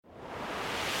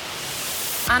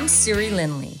I'm Siri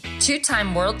Lindley,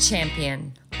 two-time world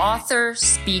champion, author,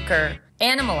 speaker,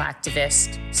 animal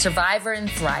activist, survivor, and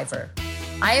thriver.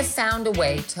 I have found a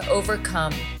way to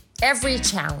overcome every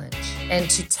challenge and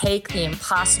to take the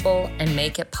impossible and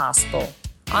make it possible.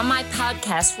 On my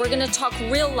podcast, we're going to talk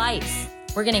real life.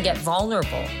 We're going to get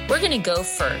vulnerable. We're going to go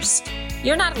first.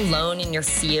 You're not alone in your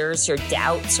fears, your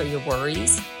doubts, or your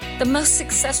worries. The most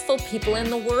successful people in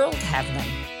the world have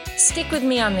them. Stick with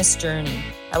me on this journey.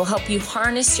 I will help you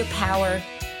harness your power,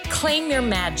 claim your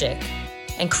magic,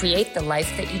 and create the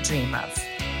life that you dream of.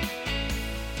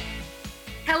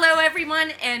 Hello,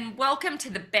 everyone, and welcome to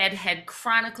the Bedhead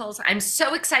Chronicles. I'm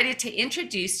so excited to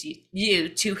introduce you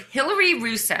to Hilary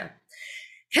Russo.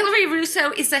 Hilary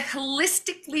Russo is a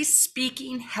holistically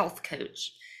speaking health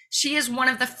coach. She is one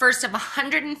of the first of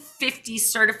 150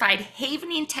 certified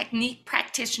havening technique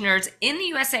practitioners in the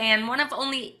USA and one of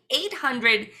only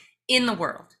 800 in the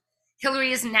world.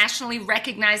 Hilary is nationally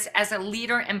recognized as a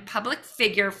leader and public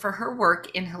figure for her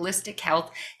work in holistic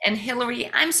health. And Hilary,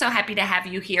 I'm so happy to have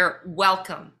you here.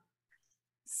 Welcome.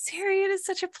 Siri, it is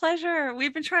such a pleasure.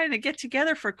 We've been trying to get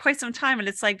together for quite some time, and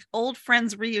it's like old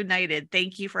friends reunited.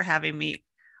 Thank you for having me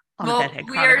on the Bedhead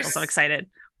Chronicles. I'm excited.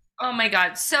 Oh my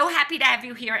God, so happy to have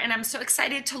you here, and I'm so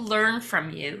excited to learn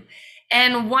from you.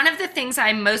 And one of the things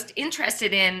I'm most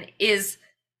interested in is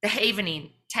the havening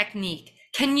technique.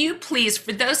 Can you please,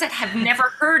 for those that have never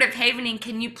heard of havening,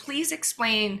 can you please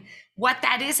explain what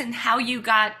that is and how you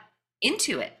got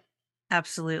into it?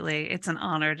 Absolutely. It's an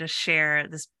honor to share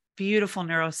this beautiful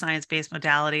neuroscience-based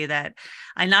modality that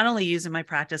I not only use in my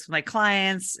practice with my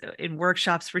clients, in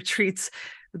workshops, retreats,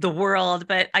 the world,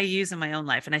 but I use in my own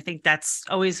life. And I think that's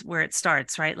always where it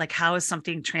starts, right? Like, how has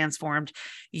something transformed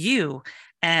you?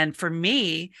 And for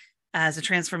me, as a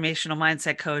transformational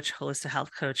mindset coach, holistic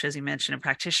health coach, as you mentioned, and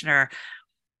practitioner,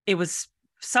 it was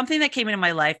something that came into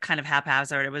my life kind of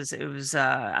haphazard. I was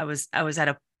at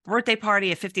a birthday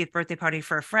party, a 50th birthday party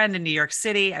for a friend in New York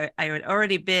City. I had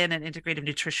already been an integrative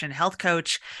nutrition health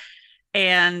coach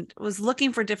and was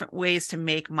looking for different ways to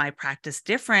make my practice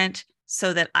different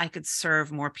so that I could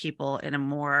serve more people in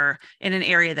an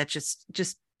area that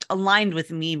just aligned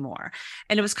with me more.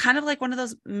 And it was kind of like one of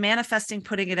those manifesting,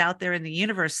 putting it out there in the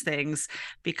universe things,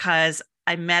 because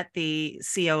I met the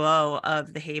COO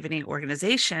of the Havening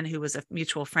organization, who was a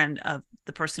mutual friend of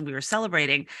the person we were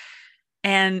celebrating.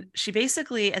 And she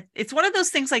basically, it's one of those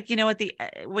things like,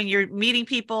 when you're meeting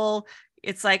people,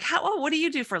 it's like, what do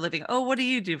you do for a living? Oh, what do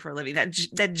you do for a living?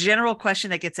 That general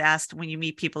question that gets asked when you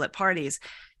meet people at parties.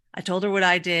 I told her what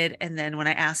I did. And then when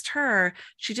I asked her,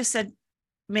 she just said,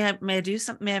 may I do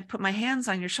something? May I put my hands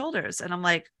on your shoulders? And I'm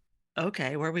like,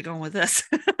 okay, where are we going with this?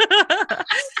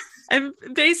 And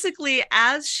basically,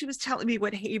 as she was telling me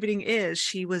what havening is,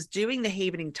 she was doing the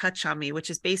havening touch on me, which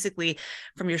is basically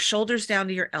from your shoulders down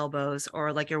to your elbows,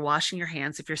 or like you're washing your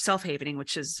hands if you're self-havening,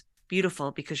 which is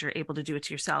beautiful because you're able to do it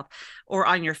to yourself, or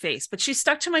on your face. But she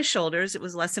stuck to my shoulders. It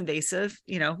was less invasive,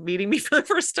 meeting me for the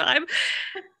first time.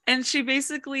 And she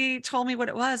basically told me what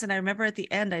it was. And I remember at the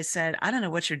end, I said, I don't know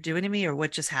what you're doing to me or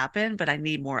what just happened, but I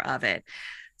need more of it.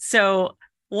 So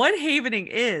what havening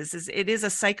is it is a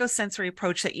psychosensory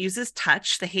approach that uses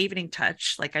touch, the havening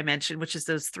touch, like I mentioned, which is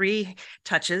those 3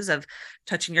 touches of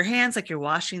touching your hands like you're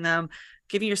washing them,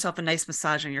 giving yourself a nice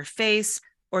massage on your face,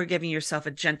 or giving yourself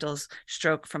a gentle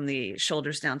stroke from the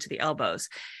shoulders down to the elbows.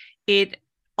 It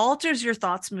alters your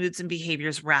thoughts, moods, and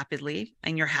behaviors rapidly,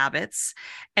 and your habits.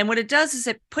 And what it does is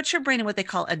it puts your brain in what they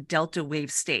call a delta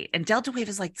wave state. And delta wave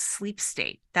is like sleep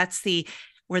state. That's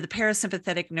where the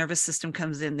parasympathetic nervous system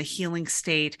comes in, the healing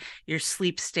state, your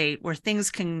sleep state, where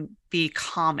things can be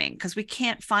calming, because we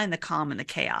can't find the calm in the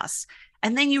chaos.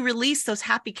 And then you release those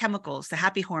happy chemicals, the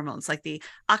happy hormones, like the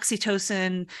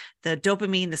oxytocin, the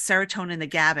dopamine, the serotonin, the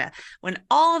GABA. When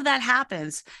all of that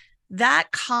happens, that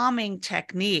calming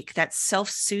technique, that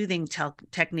self-soothing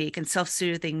technique, and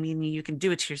self-soothing meaning you can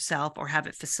do it to yourself or have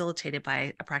it facilitated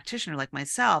by a practitioner like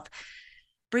myself,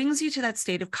 brings you to that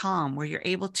state of calm where you're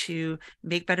able to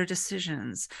make better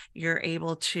decisions. You're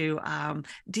able to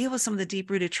deal with some of the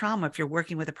deep-rooted trauma if you're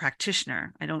working with a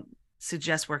practitioner. I don't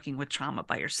suggest working with trauma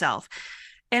by yourself.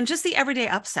 And just the everyday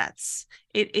upsets.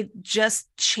 It just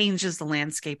changes the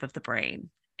landscape of the brain.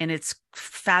 And it's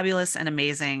fabulous and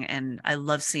amazing. And I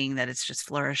love seeing that it's just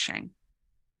flourishing.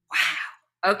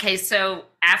 Wow. Okay, so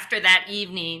after that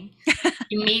evening,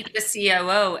 you meet the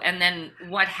COO, and then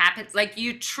what happens? Like,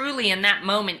 you truly, in that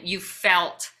moment, you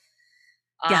felt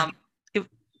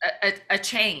a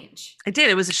change. I did.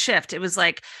 It was a shift. It was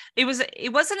like, it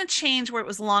wasn't a change where it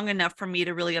was long enough for me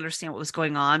to really understand what was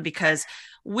going on, because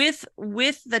with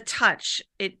the touch,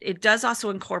 it does also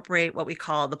incorporate what we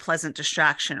call the pleasant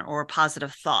distraction or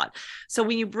positive thought. So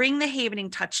when you bring the havening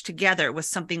touch together with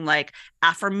something like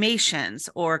affirmations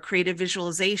or creative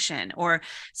visualization or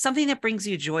something that brings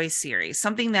you joy series,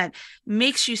 something that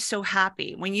makes you so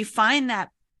happy, when you find that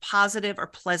positive or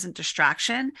pleasant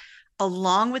distraction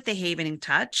along with the havening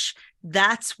touch,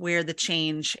 that's where the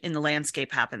change in the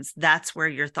landscape happens. That's where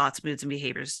your thoughts, moods, and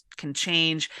behaviors can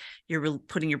change. You're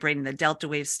putting your brain in the delta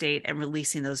wave state and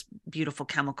releasing those beautiful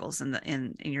chemicals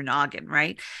in your noggin,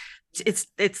 right?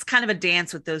 It's kind of a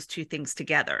dance with those two things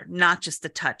together, not just the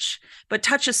touch. But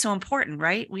touch is so important,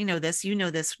 right? We know this, you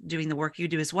know this, doing the work you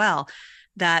do as well,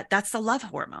 that's the love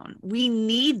hormone. We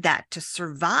need that to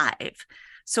survive.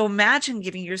 So imagine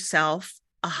giving yourself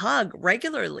a hug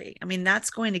regularly. I mean,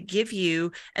 that's going to give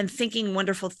you, and thinking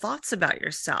wonderful thoughts about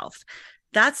yourself.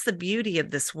 That's the beauty of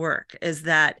this work, is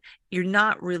that you're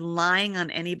not relying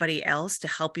on anybody else to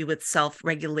help you with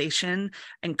self-regulation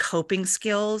and coping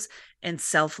skills and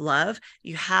self-love.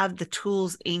 You have the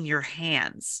tools in your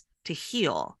hands to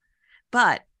heal.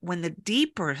 But when the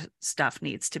deeper stuff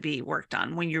needs to be worked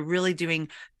on, when you're really doing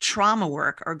trauma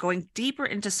work or going deeper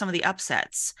into some of the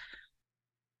upsets,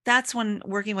 that's when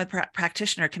working with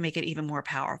practitioner can make it even more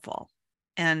powerful.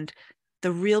 And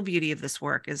the real beauty of this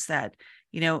work is that,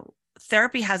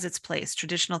 therapy has its place: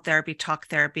 traditional therapy, talk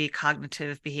therapy,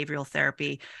 cognitive behavioral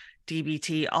therapy,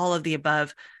 DBT, all of the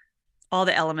above, all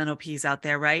the LMNOPs out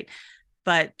there, right?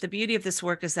 But the beauty of this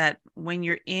work is that when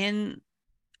you're in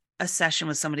a session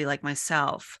with somebody like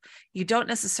myself, you don't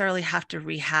necessarily have to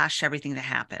rehash everything that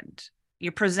happened.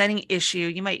 You're presenting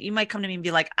issue. You might come to me and be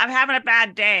like, I'm having a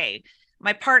bad day,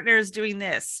 my partner is doing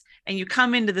this, and you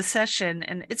come into the session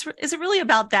and is it really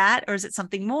about that, or is it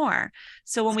something more?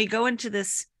 So when we go into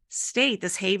this state,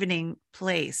 this havening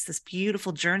place, this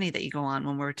beautiful journey that you go on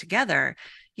when we're together,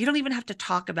 you don't even have to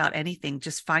talk about anything.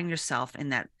 Just find yourself in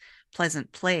that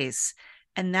pleasant place,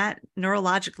 and that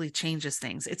neurologically changes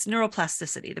things. It's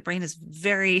neuroplasticity. The brain is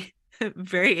very,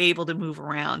 very able to move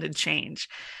around and change,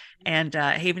 and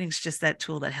havening is just that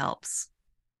tool that helps.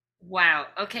 Wow.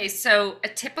 Okay. So a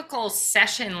typical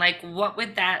session, like what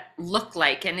would that look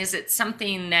like? And is it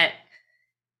something that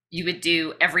you would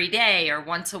do every day or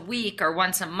once a week or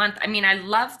once a month? I mean, I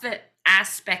love the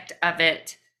aspect of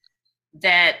it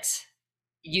that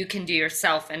you can do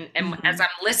yourself. And as I'm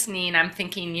listening, I'm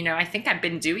thinking, I think I've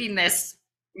been doing this,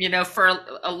 for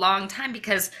a long time,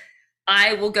 because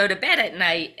I will go to bed at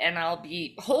night and I'll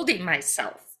be holding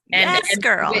myself. Yes,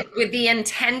 girl. With the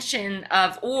intention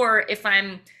of, or if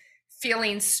I'm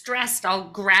feeling stressed, I'll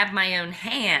grab my own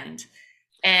hand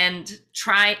and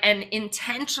try and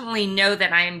intentionally know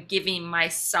that I am giving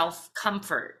myself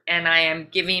comfort, and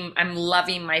I'm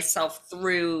loving myself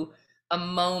through a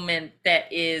moment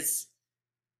that is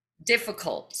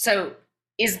difficult. So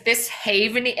is this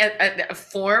havening a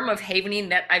form of havening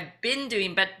that I've been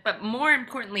doing? But more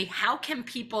importantly, how can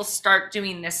people start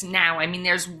doing this now? I mean,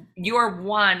 you're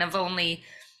one of only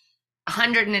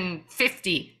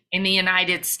 150 in the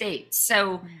United States.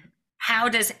 So how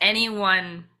does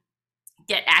anyone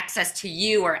get access to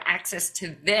you or access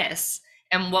to this?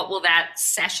 And what will that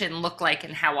session look like,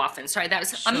 and how often? Sorry, that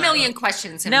was a million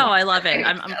questions. No, I love it.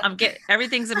 I'm getting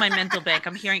everything's in my mental bank.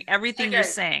 I'm hearing everything you're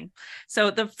saying. So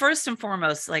the first and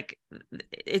foremost, like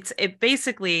it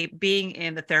basically being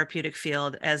in the therapeutic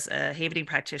field as a havening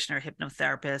practitioner,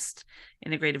 hypnotherapist,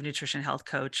 integrative nutrition health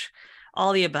coach,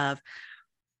 all the above.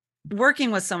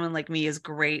 Working with someone like me is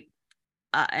great.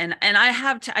 And I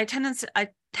have a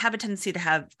tendency to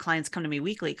have clients come to me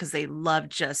weekly because they love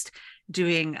just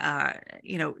doing,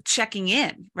 checking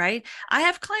in, right? I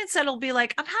have clients that'll be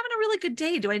like, I'm having a really good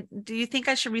day. Do you think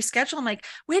I should reschedule? I'm like,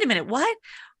 wait a minute, what?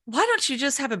 Why don't you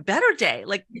just have a better day?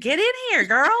 Like, get in here,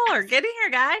 girl, or get in here,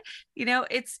 guy.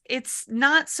 It's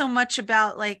not so much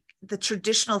about like the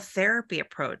traditional therapy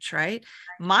approach, right?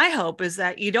 My hope is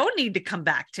that you don't need to come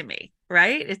back to me,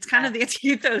 right? It's kind of the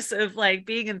ethos of like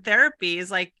being in therapy is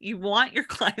like, you want your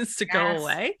clients to go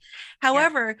away.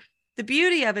 However, the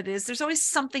beauty of it is there's always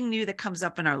something new that comes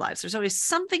up in our lives. There's always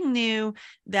something new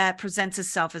that presents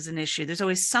itself as an issue. There's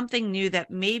always something new that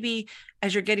maybe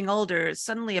as you're getting older,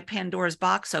 suddenly a Pandora's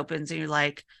box opens and you're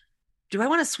like, do I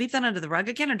want to sweep that under the rug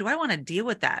again? Or do I want to deal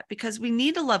with that? Because we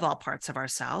need to love all parts of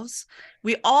ourselves.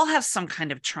 We all have some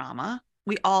kind of trauma.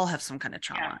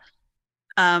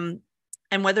 And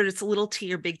whether it's a little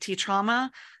T or big T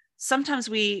trauma, sometimes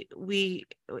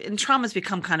and trauma's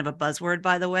become kind of a buzzword,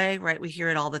 by the way, right? We hear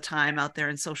it all the time out there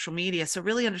in social media. So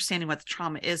really understanding what the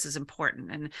trauma is important.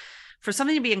 And for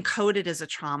something to be encoded as a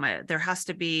trauma, there has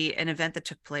to be an event that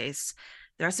took place.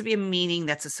 There has to be a meaning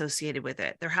that's associated with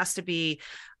it. There has to be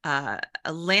a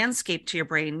landscape to your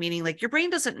brain, meaning like your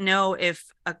brain doesn't know if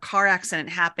a car accident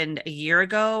happened a year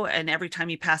ago, and every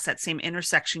time you pass that same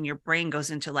intersection, your brain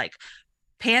goes into like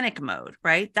panic mode,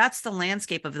 right? That's the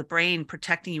landscape of the brain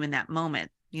protecting you in that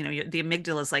moment. You know, the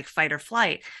amygdala is like fight or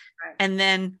flight. Right. And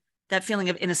then that feeling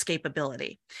of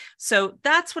inescapability. So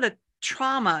that's what a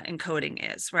trauma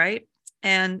encoding is, right?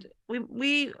 And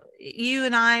you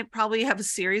and I probably have a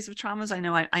series of traumas. I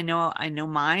know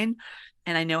mine,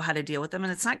 and I know how to deal with them.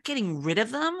 And it's not getting rid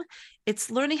of them.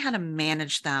 It's learning how to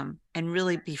manage them and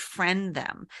really befriend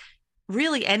them,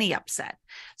 really any upset.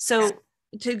 So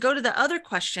to go to the other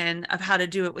question of how to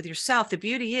do it with yourself, the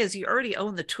beauty is you already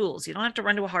own the tools. You don't have to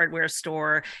run to a hardware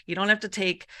store. You don't have to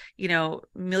take,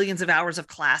 millions of hours of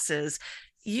classes.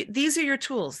 These are your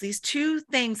tools. These two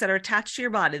things that are attached to your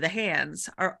body, the hands,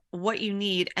 are what you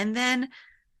need. And then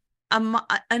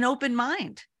an open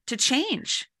mind to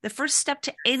change. The first step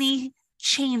to any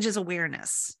change is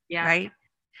awareness, right?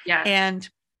 Yeah. And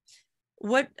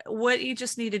what you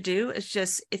just need to do is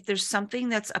just, if there's something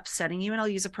that's upsetting you, and I'll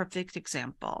use a perfect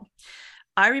example.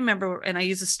 I remember, and I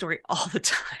use this story all the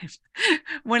time,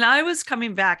 when I was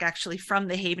coming back actually from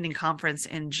the Havening conference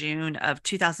in June of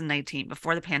 2019,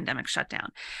 before the pandemic shut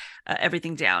down,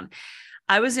 everything down.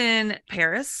 I was in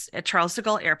Paris at Charles de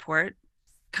Gaulle Airport,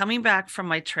 coming back from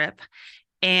my trip,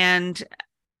 and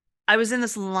I was in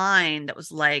this line that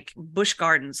was like Busch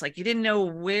Gardens. Like you didn't know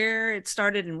where it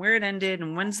started and where it ended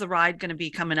and when's the ride going to be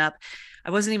coming up.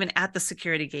 I wasn't even at the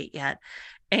security gate yet.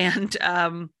 And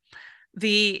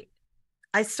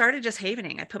I started just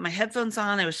havening. I put my headphones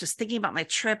on. I was just thinking about my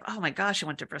trip. Oh my gosh, I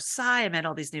went to Versailles. I met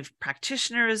all these new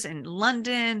practitioners in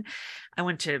London. I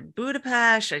went to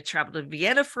Budapest. I traveled to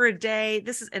Vienna for a day.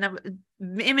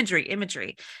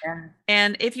 Imagery. Yeah.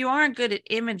 And if you aren't good at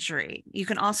imagery, you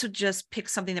can also just pick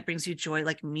something that brings you joy,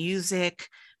 like music,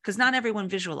 because not everyone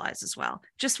visualizes well.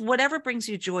 Just whatever brings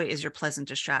you joy is your pleasant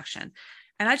distraction.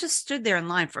 And I just stood there in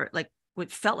line for like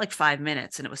what felt like 5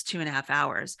 minutes, and it was 2.5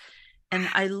 hours. And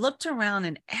I looked around,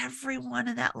 and everyone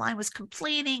in that line was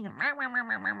complaining,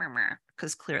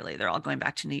 because clearly they're all going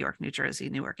back to New York, New Jersey,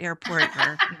 Newark Airport,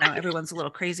 where everyone's a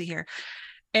little crazy here.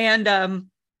 And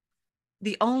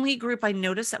the only group I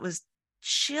noticed that was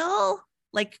chill,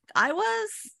 like I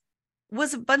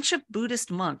was a bunch of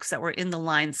Buddhist monks that were in the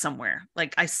line somewhere.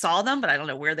 Like I saw them, but I don't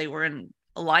know where they were in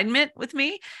alignment with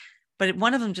me. But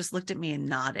one of them just looked at me and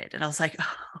nodded. And I was like,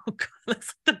 oh, God,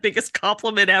 that's the biggest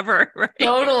compliment ever. Right?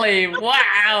 Totally.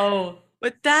 Wow.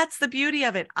 But that's the beauty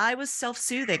of it. I was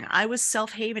self-soothing. I was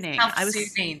self-havening.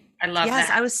 Self-soothing. I love that.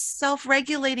 Yes, I was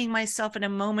self-regulating myself in a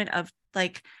moment of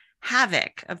like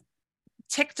havoc, of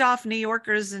ticked off New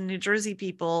Yorkers and New Jersey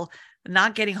people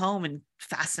not getting home and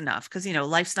fast enough, because,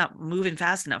 life's not moving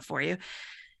fast enough for you.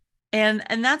 And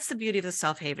that's the beauty of the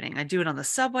self-havening. I do it on the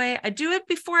subway. I do it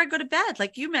before I go to bed,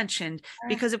 like you mentioned,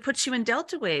 because it puts you in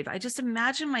delta wave. I just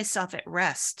imagine myself at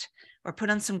rest, or put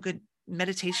on some good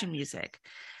meditation music.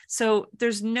 So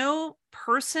there's no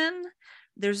person,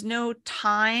 there's no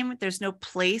time, there's no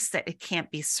place that it can't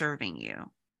be serving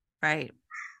you, right?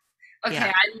 Okay,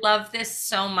 yeah. I love this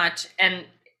so much. And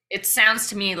it sounds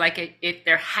to me like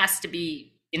there has to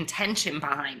be intention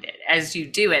behind it. As you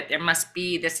do it, there must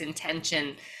be this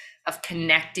intention of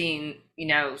connecting,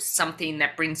 something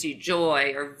that brings you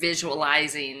joy, or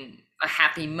visualizing a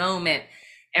happy moment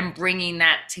and bringing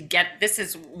that to get. This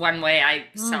is one way I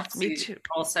self-soothe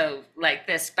also like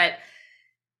this. But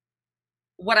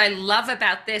what I love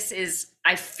about this is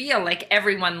I feel like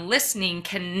everyone listening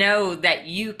can know that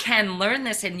you can learn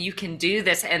this and you can do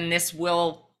this, and this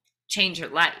will change your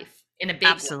life in a big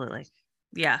Absolutely. way.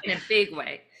 Yeah. In a big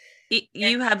way.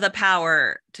 You have the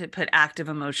power to put active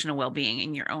emotional well-being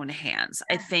in your own hands.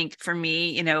 I think for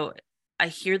me, I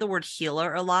hear the word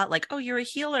healer a lot, like, oh, you're a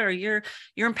healer, you're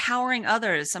empowering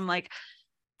others. I'm like,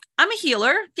 I'm a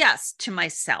healer, yes, to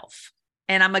myself.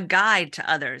 And I'm a guide to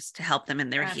others to help them in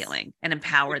their healing and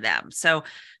empower them. So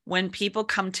when people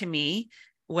come to me,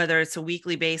 whether it's a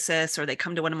weekly basis, or they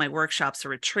come to one of my workshops or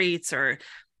retreats, or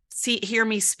hear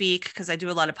me speak, because I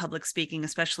do a lot of public speaking,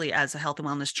 especially as a health and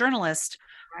wellness journalist.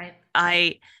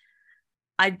 Right.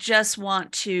 I just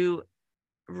want to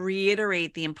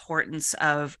reiterate the importance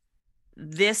of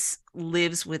this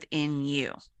lives within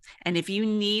you. And if you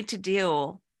need to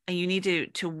deal, and you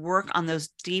need to work on those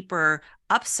deeper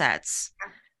upsets,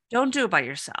 don't do it by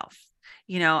yourself.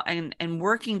 and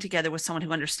working together with someone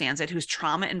who understands it, who's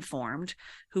trauma informed,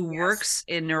 who Yes. works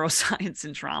in neuroscience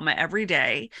and trauma every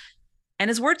day and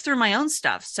has worked through my own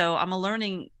stuff. So I'm a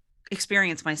learning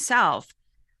experience myself.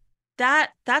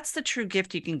 That's the true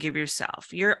gift you can give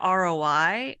yourself. Your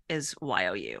ROI is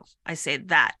YOU. I say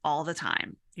that all the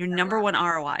time. Your number one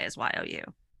ROI is YOU.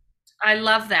 I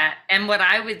love that. And what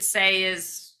I would say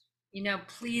is,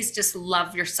 please just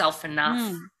love yourself enough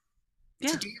Mm, to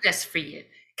yeah. do this for you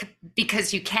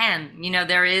because you can.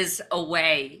 There is a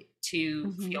way to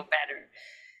Mm-hmm. feel better.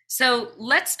 So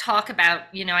let's talk about,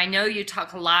 I know you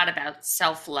talk a lot about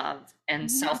self-love and Mm-hmm.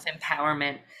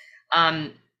 self-empowerment.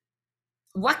 Um,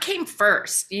 what came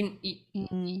first?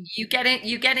 Mm-hmm. You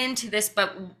get into this,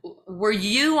 but were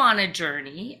you on a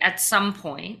journey at some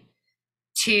point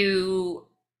to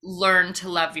learn to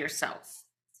love yourself?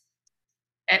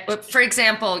 For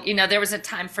example, there was a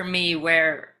time for me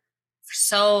where for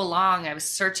so long I was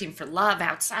searching for love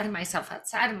outside of myself,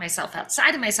 outside of myself,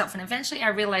 outside of myself. And eventually I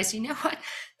realized, you know what?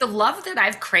 The love that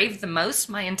I've craved the most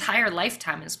my entire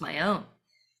lifetime is my own.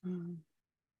 Mm-hmm.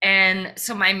 And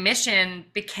so my mission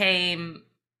became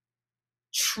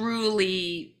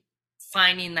truly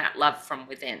finding that love from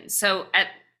within. So at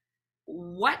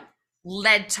what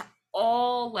led to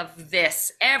all of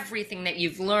this, everything that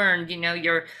you've learned,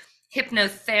 your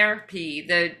hypnotherapy,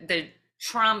 the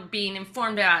trauma, being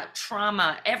informed about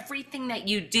trauma, everything that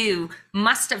you do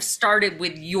must have started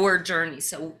with your journey.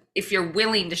 So if you're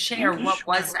willing to share, what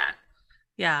was Sure. that?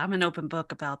 Yeah, I'm an open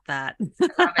book about that. I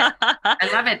love it. I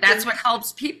love it. That's what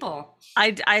helps people.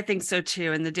 I think so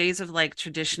too. In the days of like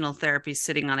traditional therapy,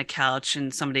 sitting on a couch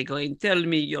and somebody going, "Tell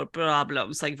me your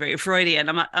problems," like very Freudian.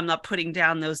 I'm not putting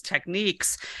down those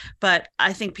techniques, but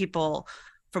I think people,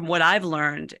 from what I've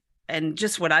learned and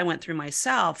just what I went through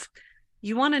myself,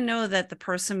 you want to know that the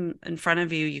person in front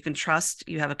of you can trust,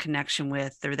 you have a connection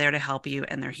with, they're there to help you,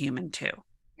 and they're human too.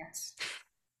 Yes.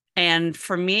 And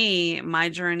for me, my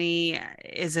journey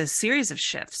is a series of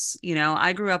shifts.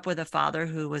 I grew up with a father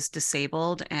who was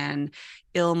disabled and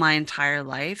ill my entire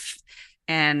life.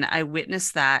 And I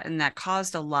witnessed that, and that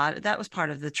caused a lot. That was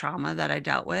part of the trauma that I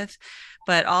dealt with.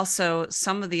 But also,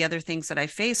 some of the other things that I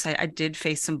face, I did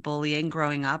face some bullying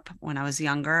growing up when I was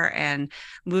younger and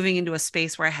moving into a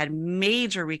space where I had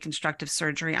major reconstructive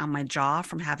surgery on my jaw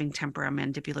from having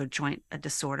temporomandibular joint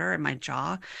disorder in my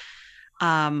jaw.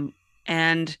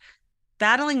 And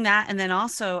battling that. And then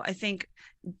also, I think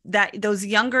that those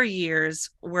younger years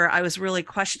where I was really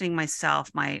questioning myself,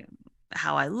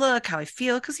 how I look, how I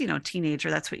feel, because,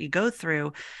 teenager, that's what you go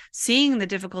through, seeing the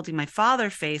difficulty my father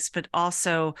faced, but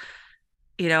also,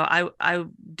 I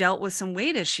dealt with some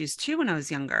weight issues too when I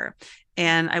was younger.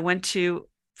 And I went to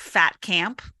fat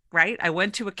camp, right? I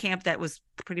went to a camp that was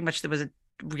pretty much, there was a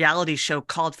reality show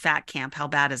called Fat Camp. How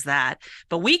bad is that?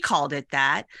 But we called it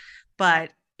that.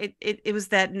 But it was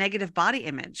that negative body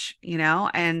image,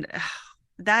 and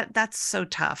that's so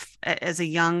tough as a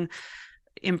young,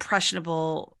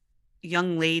 impressionable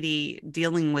young lady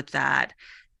dealing with that.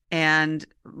 And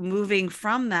moving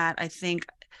from that, I think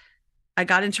I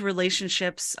got into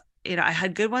relationships. I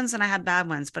had good ones and I had bad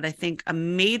ones, but I think a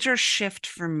major shift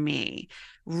for me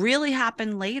really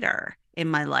happened later in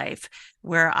my life,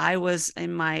 where I was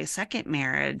in my second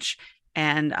marriage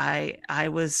and I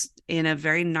was in a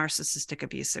very narcissistic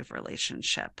abusive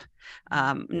relationship.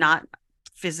 Not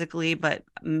physically, but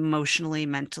emotionally,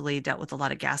 mentally, dealt with a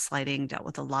lot of gaslighting, dealt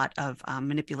with a lot of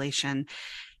manipulation.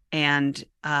 And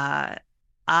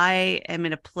I am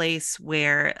in a place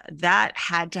where that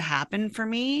had to happen for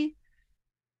me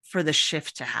for the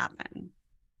shift to happen.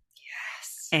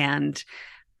 Yes. And,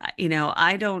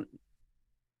 I don't,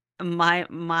 my,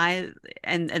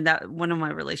 and that one of my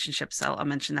relationships, I'll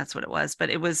mention that's what it was, but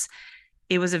it was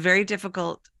a very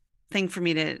difficult thing for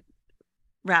me to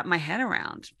wrap my head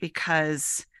around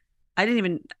because I didn't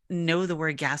even know the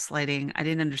word gaslighting. I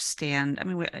didn't understand. I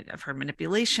mean, I've heard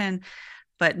manipulation,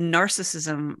 but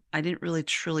narcissism, I didn't really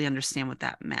truly understand what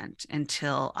that meant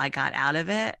until I got out of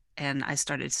it and I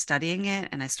started studying it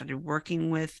and I started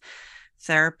working with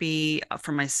therapy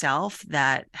for myself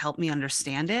that helped me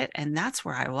understand it. And that's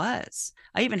where I was.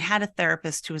 I even had a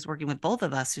therapist who was working with both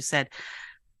of us who said,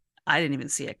 I didn't even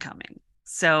see it coming.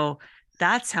 So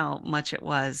that's how much it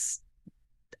was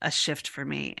a shift for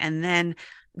me. And then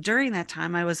during that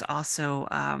time, I was also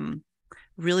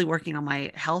really working on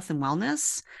my health and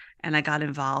wellness. And I got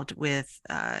involved with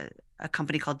a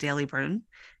company called Daily Burn.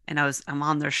 And I'm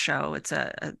on their show. It's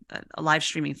a live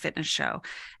streaming fitness show.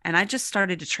 And I just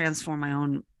started to transform my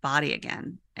own body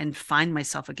again and find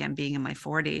myself again being in my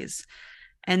 40s.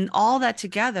 And all that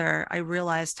together, I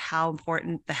realized how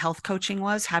important the health coaching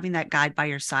was, having that guide by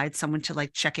your side, someone to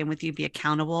like check in with you, be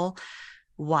accountable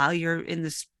while you're in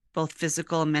this both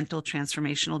physical and mental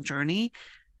transformational journey.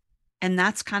 And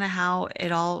that's kind of how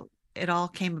it all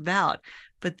came about.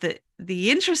 But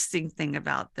the interesting thing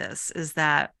about this is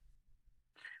that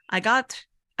I got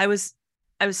I was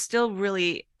I was still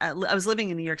really I was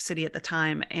living in New York City at the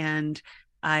time, and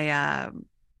I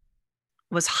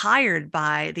was hired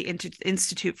by the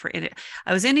Institute for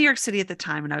I was in New York City at the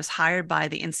time, and I was hired by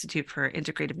the Institute for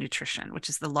Integrative Nutrition, which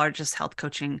is the largest health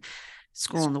coaching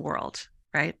school in the world,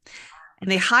 right? And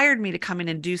they hired me to come in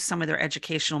and do some of their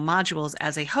educational modules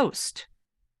as a host,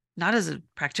 not as a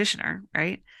practitioner,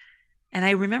 right? And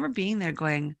I remember being there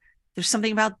going, there's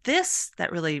something about this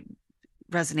that really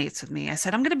resonates with me. I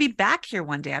said, I'm going to be back here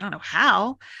one day. I don't know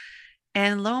how.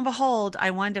 And lo and behold,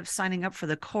 I wound up signing up for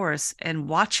the course and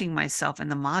watching myself in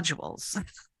the modules.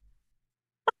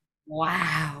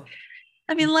 Wow.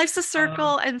 I mean, life's a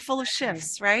circle and full of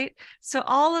shifts, right? So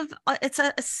all of it's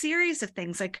a series of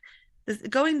things like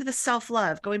going to the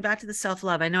self-love, going back to the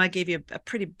self-love. I know I gave you a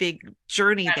pretty big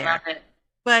journey I there, love it.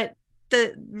 but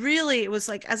really it was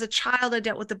like as a child, I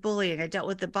dealt with the bullying, I dealt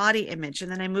with the body image, and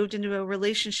then I moved into a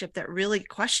relationship that really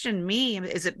questioned me.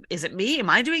 Is it me? Am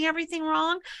I doing everything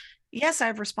wrong? Yes, I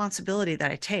have responsibility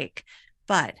that I take,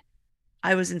 but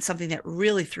I was in something that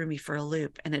really threw me for a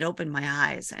loop, and it opened my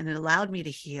eyes and it allowed me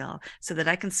to heal so that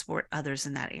I can support others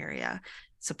in that area,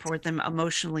 support them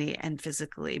emotionally and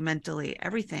physically, mentally,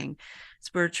 everything,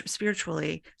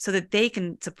 spiritually, so that they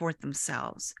can support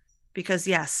themselves. Because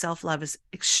yes, self-love is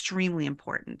extremely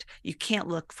important. You can't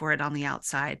look for it on the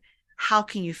outside. How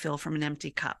can you fill from an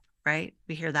empty cup, right?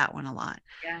 We hear that one a lot.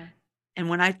 Yeah. And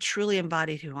when I truly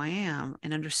embodied who I am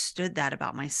and understood that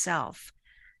about myself,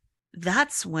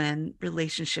 that's when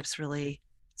relationships really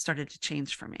started to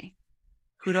change for me.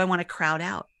 Who do I want to crowd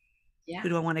out? Yeah. Who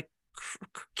do I want to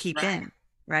keep in?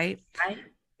 Right. Right.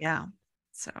 Yeah.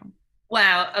 So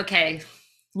Wow. Okay.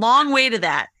 long way to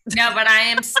that. No, but I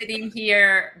am sitting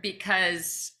here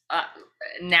because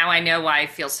now I know why I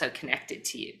feel so connected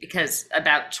to you. Because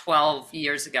about 12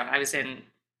 years ago, I was in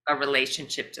a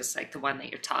relationship just like the one that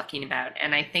you're talking about.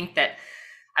 And I think that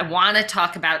I want to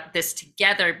talk about this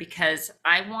together because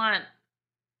I want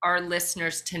our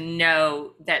listeners to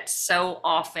know that so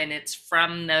often it's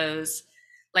from those,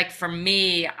 like for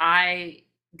me, I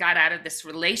got out of this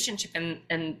relationship,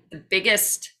 and the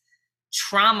biggest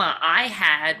trauma I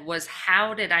had was,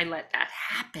 how did I let that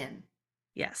happen?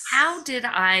 Yes. How did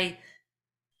I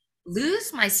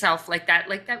lose myself like that?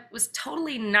 Like that was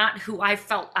totally not who I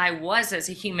felt I was as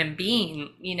a human being.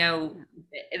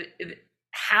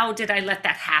 How did I let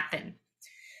that happen?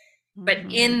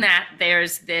 But in that,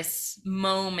 there's this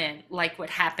moment, like what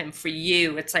happened for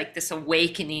you. It's like this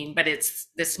awakening, but it's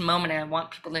this moment. And I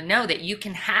want people to know that you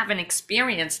can have an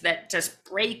experience that just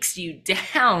breaks you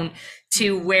down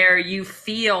to where you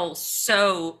feel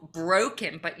so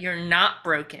broken, but you're not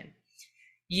broken.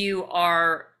 You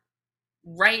are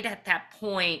right at that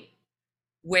point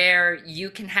where you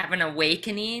can have an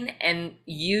awakening and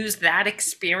use that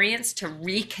experience to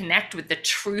reconnect with the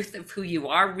truth of who you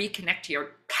are, reconnect to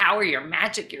your power, your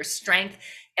magic, your strength,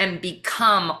 and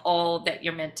become all that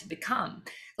you're meant to become.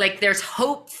 Like there's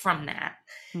hope from that.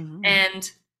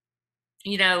 And,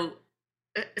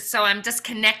 so I'm just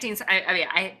connecting. I mean,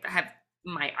 I have,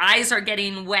 my eyes are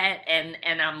getting wet, and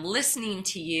I'm listening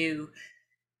to you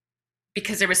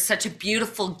because there was such a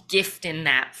beautiful gift in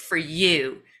that for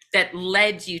you that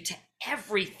led you to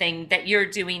everything that you're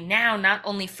doing now, not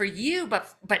only for you,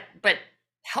 but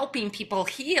helping people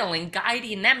heal and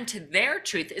guiding them to their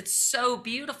truth. It's so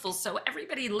beautiful. So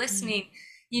everybody listening,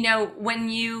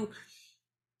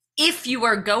 if you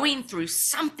are going through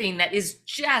something that is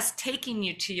just taking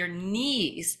you to your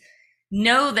knees,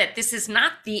 know that this is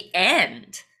not the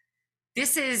end.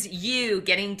 This is you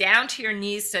getting down to your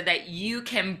knees so that you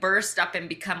can burst up and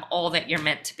become all that you're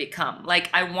meant to become. Like,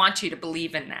 I want you to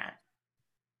believe in that.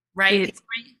 Right?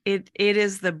 It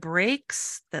is the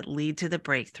breaks that lead to the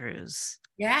breakthroughs.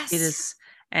 Yes. It is,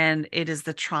 and it is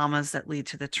the traumas that lead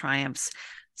to the triumphs.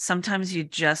 Sometimes you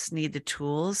just need the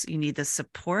tools, you need the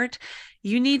support,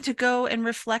 you need to go and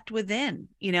reflect within,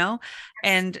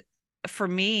 And for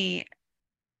me,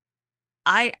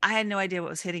 I had no idea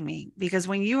what was hitting me, because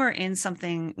when you're in a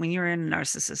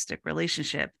narcissistic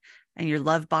relationship and you're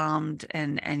love bombed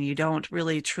and you don't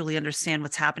really truly understand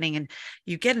what's happening, and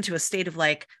you get into a state of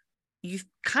like, you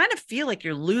kind of feel like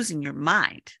you're losing your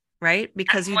mind, right?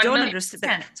 Because you don't understand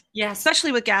that, yes,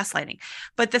 especially with gaslighting.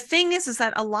 But the thing is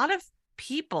that a lot of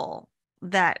people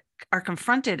that are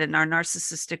confronted and are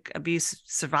narcissistic abuse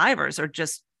survivors are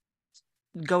just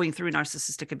going through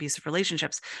narcissistic abusive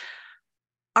relationships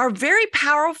are very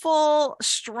powerful,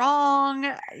 strong,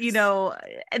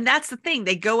 and that's the thing.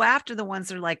 They go after the ones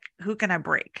that are like, who can I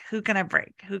break? Who can I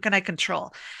break? Who can I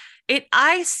control?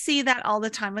 I see that all the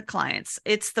time with clients.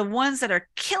 It's the ones that are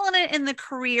killing it in the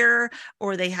career,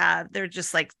 or they're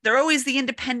just like, they're always the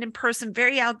independent person,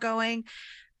 very outgoing.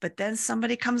 But then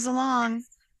somebody comes along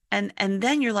and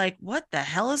then you're like, what the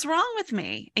hell is wrong with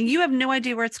me? And you have no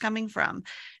idea where it's coming from.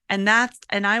 And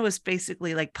I was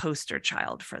basically like poster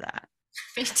child for that.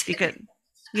 Because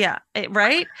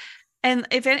right. And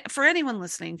for anyone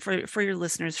listening, for your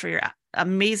listeners, for your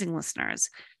amazing listeners,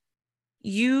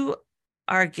 you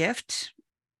are a gift.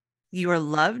 You are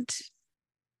loved.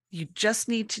 You just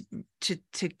need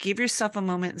to give yourself a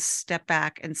moment and step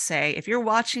back and say, if you're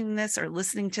watching this or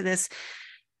listening to this,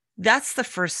 that's the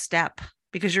first step,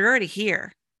 because you're already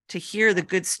here to hear the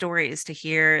good stories, to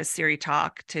hear Siri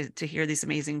talk, to hear these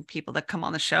amazing people that come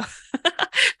on the show.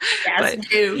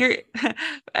 Yes,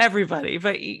 everybody,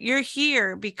 but you're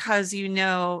here because you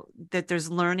know that there's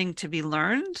learning to be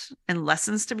learned and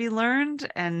lessons to be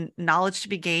learned and knowledge to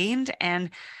be gained. And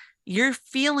you're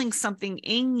feeling something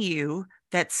in you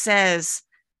that says,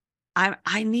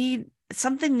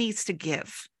 something needs to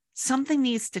give, something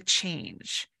needs to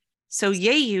change. So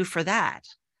yay you for that.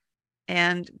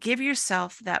 And give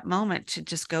yourself that moment to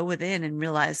just go within and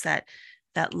realize that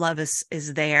love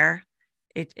is there.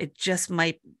 It just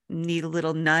might need a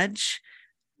little nudge,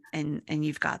 and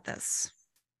you've got this.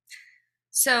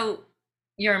 So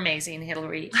you're amazing,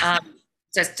 Hilary.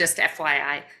 Just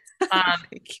FYI.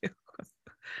 Thank you.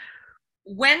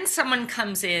 When someone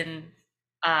comes in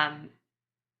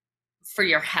for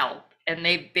your help and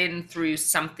they've been through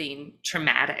something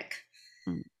traumatic,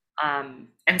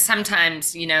 and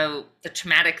sometimes, the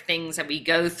traumatic things that we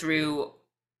go through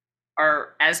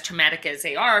are as traumatic as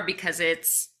they are because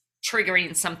it's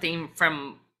triggering something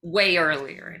from way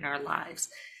earlier in our lives.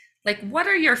 Like, what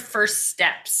are your first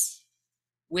steps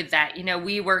with that?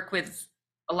 We work with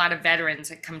a lot of veterans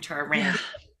that come to our ranch,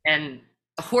 and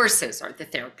the horses are the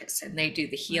therapists and they do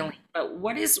the healing. But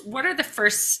what are the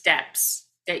first steps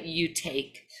that you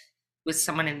take with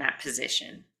someone in that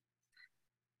position?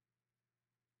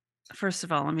 First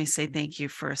of all, let me say thank you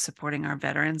for supporting our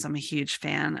veterans. I'm a huge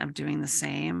fan of doing the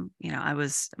same. I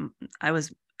was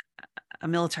a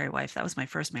military wife. That was my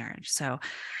first marriage. So,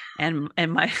 and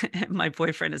my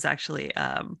boyfriend is actually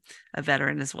a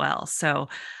veteran as well. So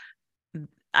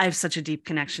I have such a deep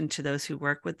connection to those who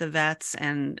work with the vets,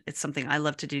 and it's something I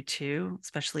love to do too,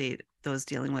 especially those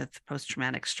dealing with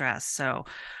post-traumatic stress. So,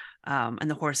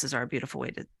 and the horses are a beautiful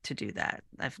way to do that.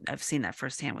 I've seen that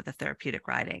firsthand with the therapeutic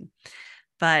riding.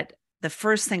 But the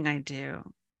first thing I do,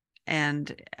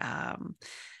 and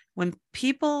when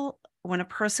a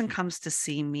person comes to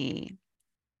see me,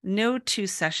 no two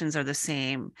sessions are the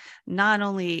same, not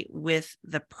only with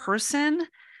the person,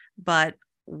 but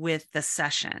with the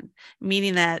session,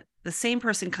 meaning that the same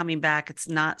person coming back, it's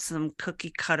not some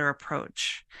cookie cutter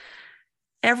approach.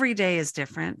 Every day is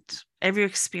different. Every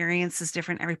experience is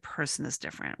different. Every person is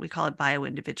different. We call it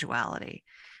bioindividuality.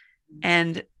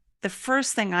 And the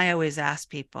first thing I always ask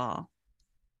people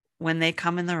when they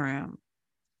come in the room,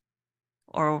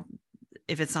 or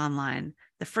if it's online,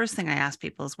 the first thing I ask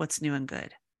people is, what's new and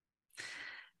good?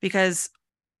 Because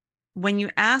when you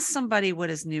ask somebody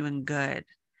what is new and good,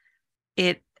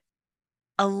 it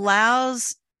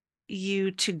allows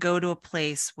you to go to a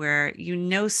place where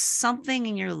something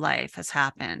in your life has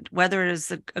happened, whether it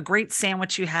is a great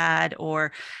sandwich you had,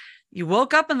 or you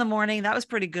woke up in the morning, that was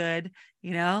pretty good.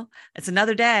 It's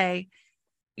another day.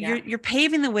 You're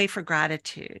paving the way for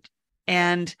gratitude.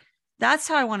 And that's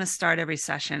how I want to start every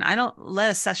session. I don't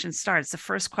let a session start. It's the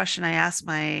first question I ask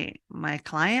my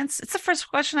clients. It's the first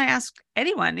question I ask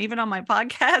anyone, even on my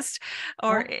podcast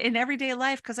or in everyday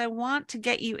life, because I want to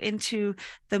get you into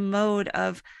the mode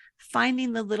of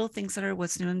finding the little things that are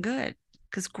what's new and good,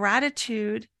 because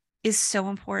gratitude is so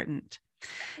important.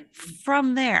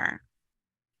 From there,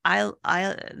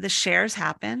 the shares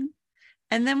happen,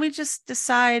 and then we just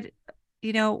decide,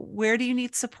 where do you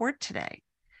need support today?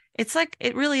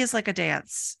 It really is like a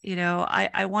dance.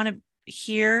 I want to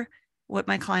hear what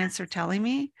my clients are telling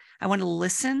me. I want to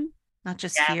listen, not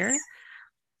just hear,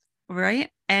 right?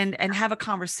 And have a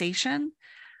conversation.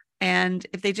 And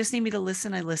if they just need me to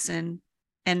listen, I listen.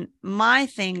 And my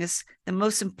thing is, the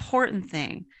most important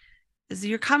thing is,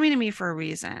 you're coming to me for a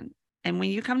reason. And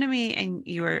when you come to me and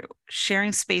you're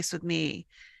sharing space with me,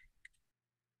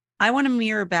 I want to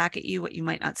mirror back at you what you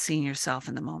might not see in yourself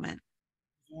in the moment.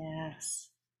 Yes.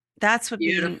 That's what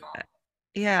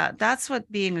that's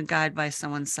what being a guide by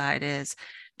someone's side is,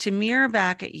 to mirror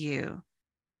back at you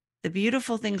the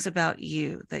beautiful things about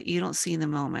you that you don't see in the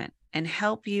moment, and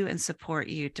help you and support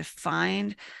you to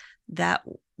find that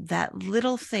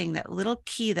little thing, that little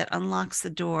key that unlocks the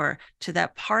door to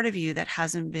that part of you that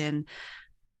hasn't been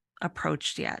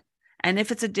approached yet. And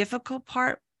if it's a difficult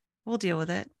part, we'll deal with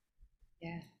it.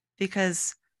 Yeah.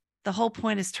 Because the whole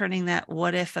point is turning that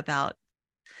what if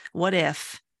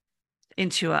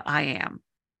into a I am,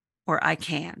 or I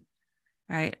can,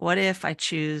 right? What if I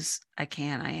choose I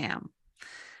can, I am.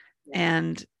 Yeah.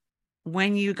 And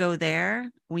when you go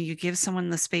there, when you give someone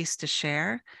the space to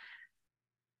share,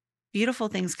 beautiful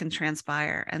things can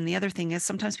transpire. And the other thing is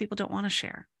sometimes people don't want to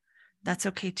share. That's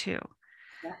okay too.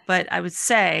 Yeah. But I would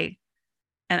say,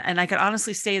 and I could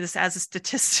honestly say this as a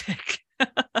statistic,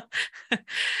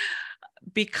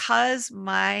 because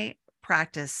my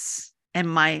practice and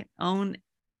my own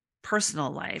personal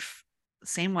life,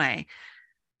 same way,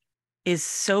 is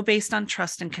so based on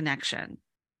trust and connection,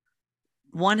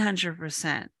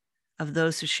 100% of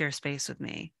those who share space with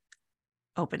me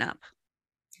open up.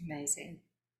 Amazing.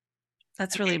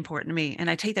 That's really important to me. And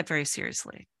I take that very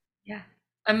seriously. Yeah.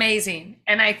 Amazing.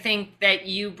 And I think that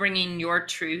you bringing your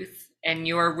truth and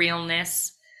your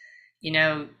realness,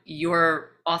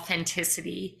 your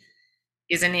authenticity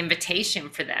is an invitation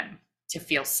for them to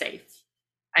feel safe.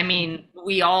 I mean,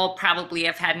 we all probably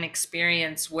have had an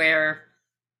experience where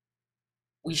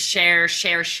we share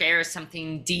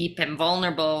something deep and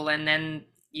vulnerable, and then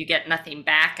you get nothing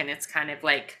back. And it's kind of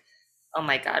like, oh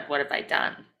my God, what have I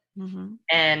done? Mm-hmm.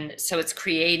 And so it's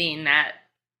creating that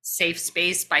safe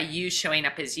space by you showing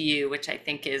up as you, which I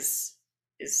think is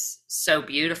so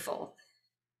beautiful.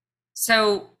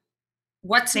 So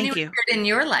what's new and good in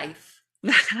your life?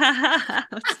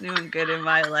 What's new and good in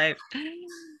my life?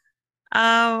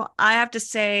 I have to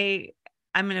say,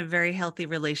 I'm in a very healthy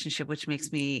relationship, which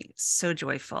makes me so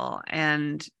joyful.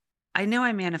 And I know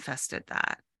I manifested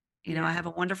that. I have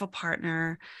a wonderful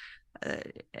partner,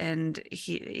 and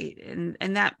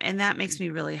that makes me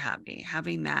really happy,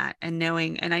 having that and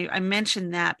knowing. And I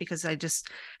mentioned that because I just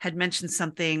had mentioned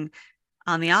something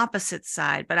on the opposite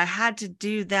side, but I had to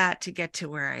do that to get to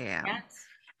where I am. Yes.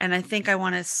 And I think I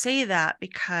want to say that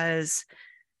because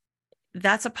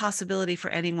that's a possibility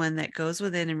for anyone that goes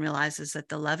within and realizes that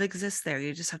the love exists there.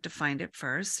 You just have to find it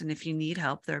first. And if you need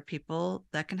help, there are people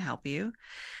that can help you.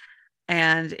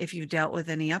 And if you've dealt with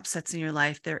any upsets in your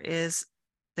life, there is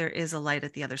a light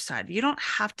at the other side. You don't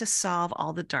have to solve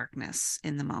all the darkness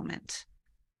in the moment.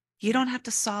 You don't have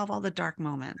to solve all the dark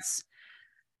moments.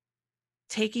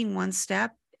 Taking one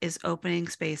step is opening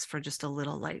space for just a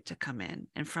little light to come in.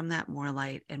 And from that, more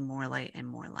light and more light and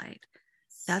more light.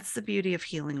 That's the beauty of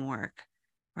healing work,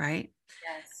 right?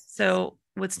 Yes. So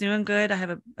what's new and good? I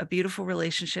have a beautiful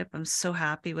relationship. I'm so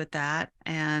happy with that.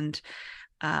 And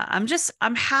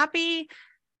I'm happy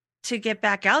to get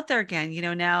back out there again,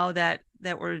 now that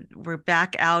we're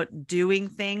back out doing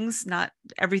things, not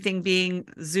everything being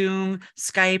Zoom,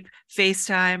 Skype,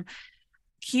 FaceTime.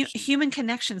 Human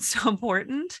connection is so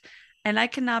important. And I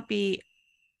cannot be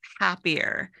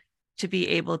happier to be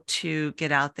able to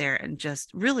get out there and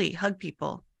just really hug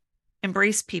people,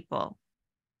 embrace people.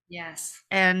 Yes.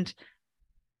 And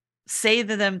say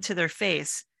to them to their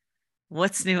face,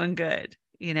 what's new and good,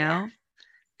 and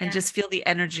just feel the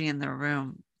energy in the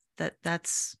room.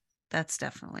 That's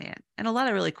definitely it. And a lot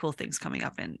of really cool things coming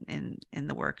up in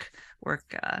the work,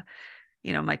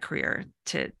 my career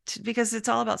to because it's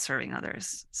all about serving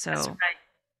others. So that's right.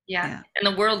 Yeah. And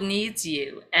the world needs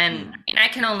you. And I mean, I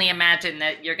can only imagine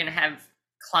that you're going to have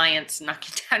clients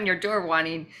knocking down your door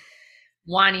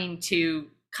wanting to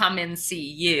come and see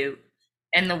you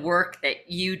and the work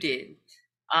that you do.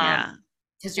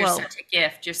 Because you're such a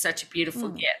gift. You're such a beautiful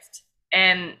gift.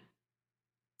 And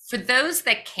for those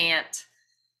that can't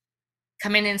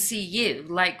come in and see you,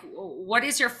 like, what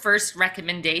is your first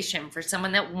recommendation for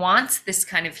someone that wants this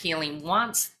kind of healing,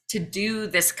 wants to do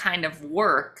this kind of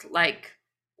work? Like,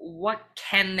 what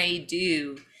can they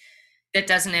do that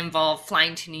doesn't involve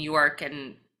flying to New York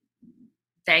and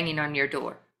banging on your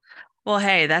door? Well,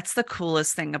 hey, that's the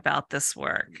coolest thing about this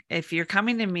work. If you're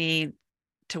coming to me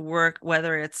to work,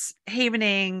 whether it's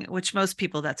havening, which most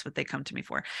people, that's what they come to me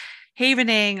for,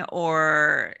 havening,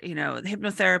 or,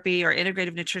 hypnotherapy or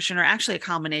integrative nutrition, or actually a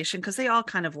combination, because they all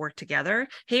kind of work together.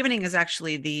 Havening is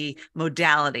actually the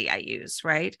modality I use,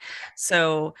 right?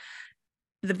 So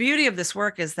the beauty of this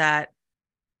work is that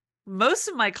most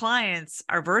of my clients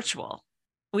are virtual.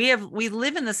 We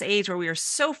live in this age where we are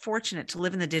so fortunate to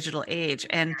live in the digital age.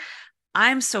 And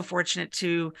I'm so fortunate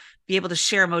to be able to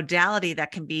share a modality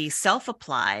that can be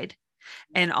self-applied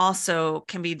and also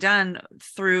can be done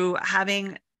through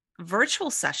having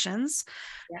virtual sessions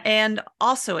Yeah. and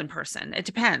also in person. It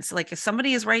depends. Like if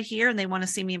somebody is right here and they want to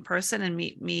see me in person and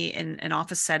meet me in an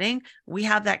office setting, we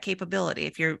have that capability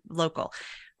if you're local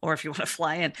or if you want to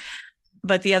fly in.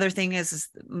 But the other thing is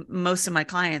most of my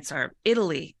clients are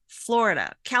Italy,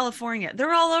 Florida, California.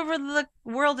 They're all over the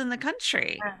world in the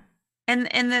country. Yeah.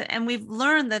 And we've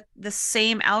learned that the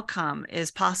same outcome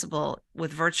is possible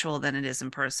with virtual than it is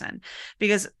in person,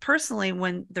 because personally,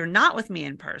 when they're not with me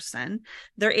in person,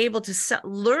 they're able to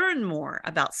learn more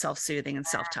about self-soothing and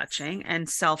self-touching and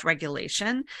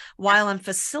self-regulation while I'm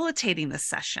facilitating the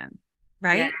session, Yeah.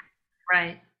 right?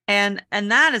 Right. And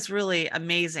that is really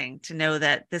amazing to know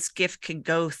that this gift can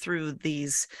go through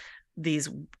these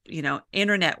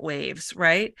internet waves,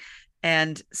 right?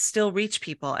 And still reach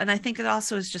people. And I think it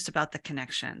also is just about the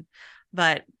connection.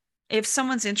 But if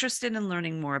someone's interested in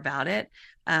learning more about it,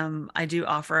 I do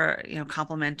offer,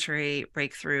 complimentary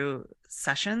breakthrough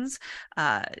sessions,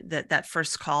 that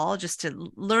first call, just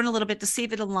to learn a little bit, to see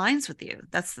if it aligns with you.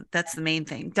 That's the main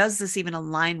thing. Does this even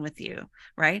align with you?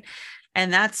 Right.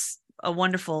 And that's a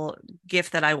wonderful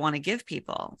gift that I want to give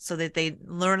people so that they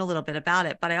learn a little bit about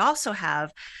it. But I also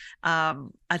have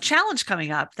a challenge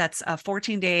coming up. That's a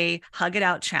 14-day Hug It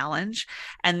Out challenge.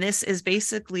 And this is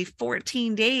basically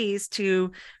 14 days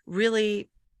to really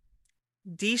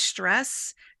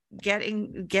de-stress,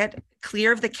 get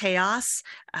clear of the chaos,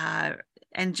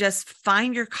 and just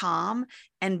find your calm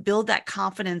and build that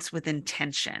confidence with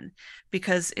intention.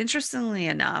 Because interestingly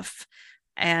enough,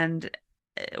 and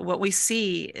what we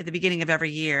see at the beginning of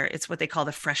every year, it's what they call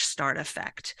the fresh start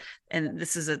effect. And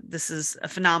this is a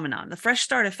phenomenon. The fresh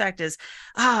start effect is,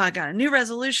 I got a new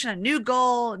resolution, a new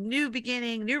goal, new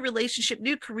beginning, new relationship,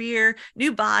 new career,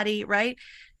 new body, right?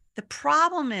 The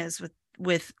problem is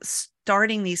with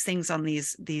starting these things on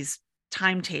these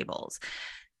timetables,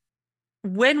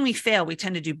 when we fail, we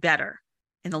tend to do better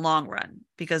in the long run,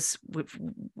 because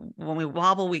when we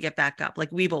wobble, we get back up,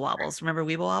 like Weeble wobbles. Remember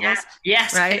Weeble wobbles? Yeah.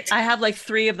 Yes. Right. I have like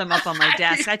 3 of them up on my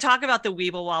desk. I talk about the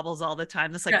Weeble wobbles all the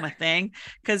time. That's like my thing.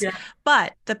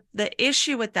 But the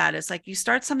issue with that is, like, you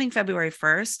start something February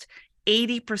 1st,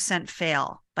 80%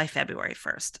 fail by February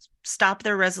 1st. Stop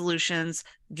their resolutions,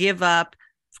 give up,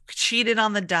 cheated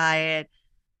on the diet,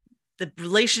 the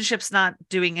relationship's not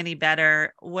doing any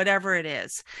better, whatever it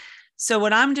is. So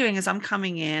what I'm doing is I'm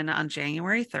coming in on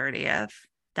January 30th.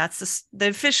 That's the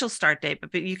official start date,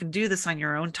 but you can do this on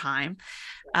your own time.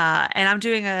 And I'm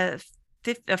doing a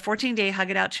 14-day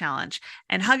Hug It Out challenge.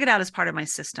 And Hug It Out is part of my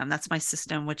system. That's my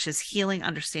system, which is healing,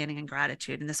 understanding, and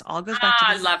gratitude. And this all goes back to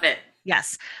this. I love it.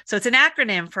 Yes. So it's an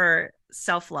acronym for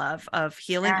self-love, of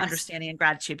healing, understanding, and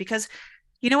gratitude. Because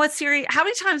you know what, Siri, how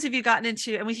many times have you gotten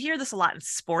into, and we hear this a lot in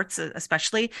sports,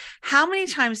 especially, how many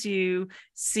times do you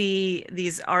see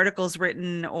these articles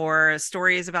written or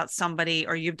stories about somebody,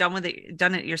 or you've done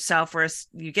it yourself, where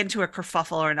you get into a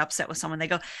kerfuffle or an upset with someone, they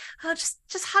go, oh,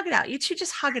 just hug it out. You two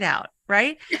just hug it out.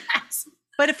 Right. Yes.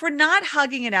 But if we're not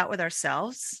hugging it out with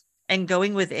ourselves and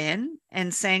going within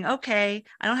and saying, okay,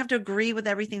 I don't have to agree with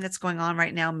everything that's going on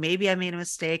right now. Maybe I made a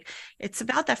mistake. It's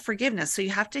about that forgiveness. So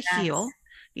you have to heal.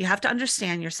 You have to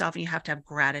understand yourself, and you have to have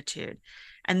gratitude.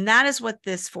 And that is what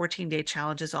this 14-day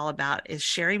challenge is all about, is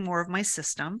sharing more of my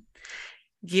system,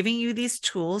 giving you these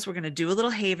tools. We're going to do a little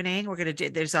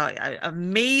havening. There's a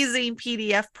amazing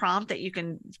PDF prompt that you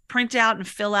can print out and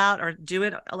fill out, or do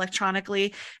it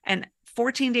electronically. And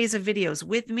 14 days of videos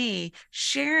with me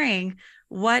sharing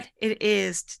what it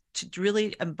is to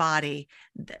really embody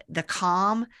the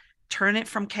calm, turn it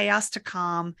from chaos to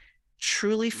calm,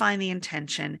 truly find the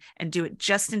intention, and do it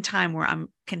just in time, where I'm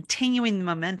continuing the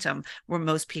momentum where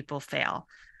most people fail.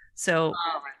 So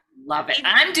love it.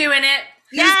 I'm doing it.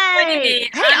 Yay!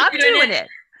 Hey, I'm doing it.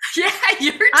 Yeah,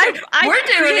 we're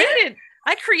doing it.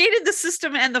 I created the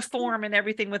system and the form and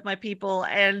everything with my people,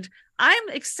 and I'm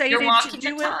excited to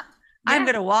do it. Yeah. I'm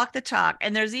going to walk the talk.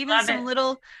 And there's even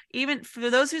even for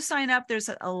those who sign up, there's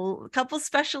a couple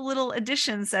special little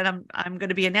additions that I'm going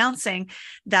to be announcing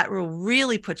that will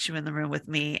really put you in the room with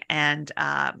me. And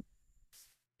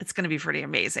it's going to be pretty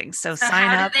amazing. So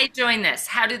sign up. How do they join this?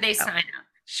 How do they sign up?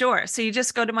 Sure. So you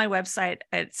just go to my website.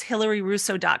 It's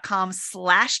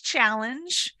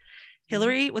hilaryrusso.com/challenge.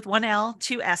 Hilary with 1 L,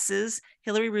 2 S's,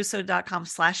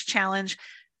 hilaryrusso.com/challenge.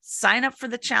 Sign up for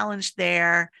the challenge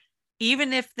there.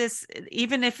 Even if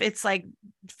it's like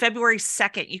February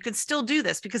 2nd, you can still do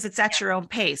this, because it's at your own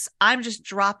pace. I'm just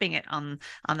dropping it on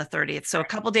the 30th. So a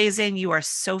couple days in, you are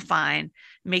so fine.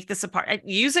 Make this a part.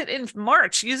 Use it in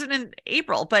March, use it in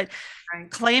April, but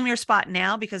claim your spot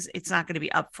now, because it's not going to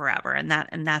be up forever. And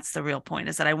that's the real point,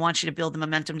 is that I want you to build the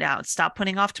momentum down. Stop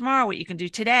putting off tomorrow what you can do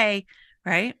today.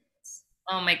 Right.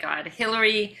 Oh my God,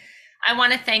 Hilary, I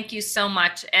want to thank you so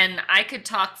much. And I could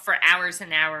talk for hours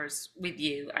and hours with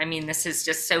you. I mean, this is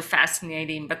just so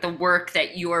fascinating, but the work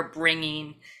that you are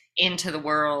bringing into the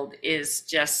world is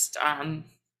just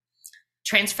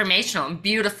transformational and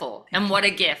beautiful. And what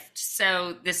a gift.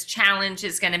 So this challenge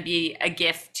is going to be a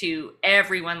gift to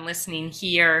everyone listening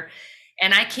here.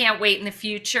 And I can't wait in the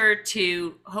future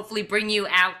to hopefully bring you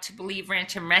out to Believe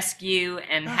Ranch and Rescue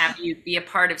and have you be a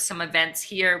part of some events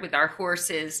here with our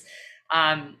horses.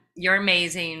 You're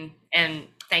amazing. And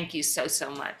thank you so, so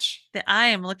much. I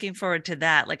am looking forward to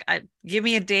that. Like, give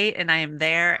me a date and I am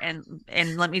there. And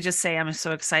let me just say, I'm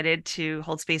so excited to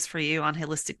hold space for you on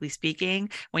Holistically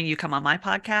Speaking when you come on my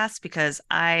podcast, because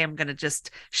I am going to just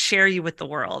share you with the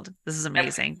world. This is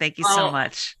amazing. Thank you so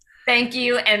much. Thank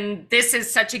you. And this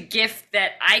is such a gift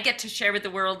that I get to share with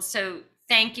the world. So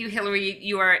thank you, Hilary.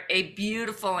 You are a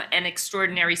beautiful and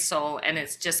extraordinary soul. And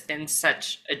it's just been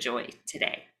such a joy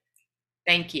today.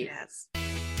 Thank you. Yes.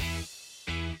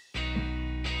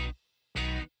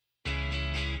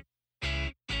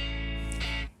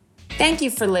 Thank you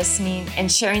for listening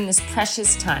and sharing this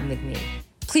precious time with me.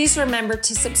 Please remember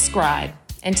to subscribe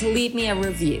and to leave me a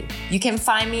review. You can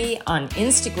find me on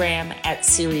Instagram at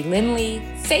Siri Lindley,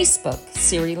 Facebook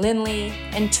Siri Lindley,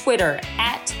 and Twitter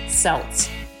at Selts,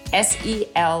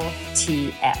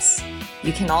 SELTS.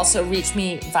 You can also reach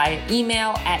me via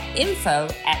email at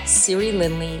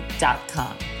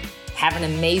info@sirilindley.com. Have an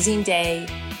amazing day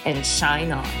and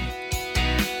shine on.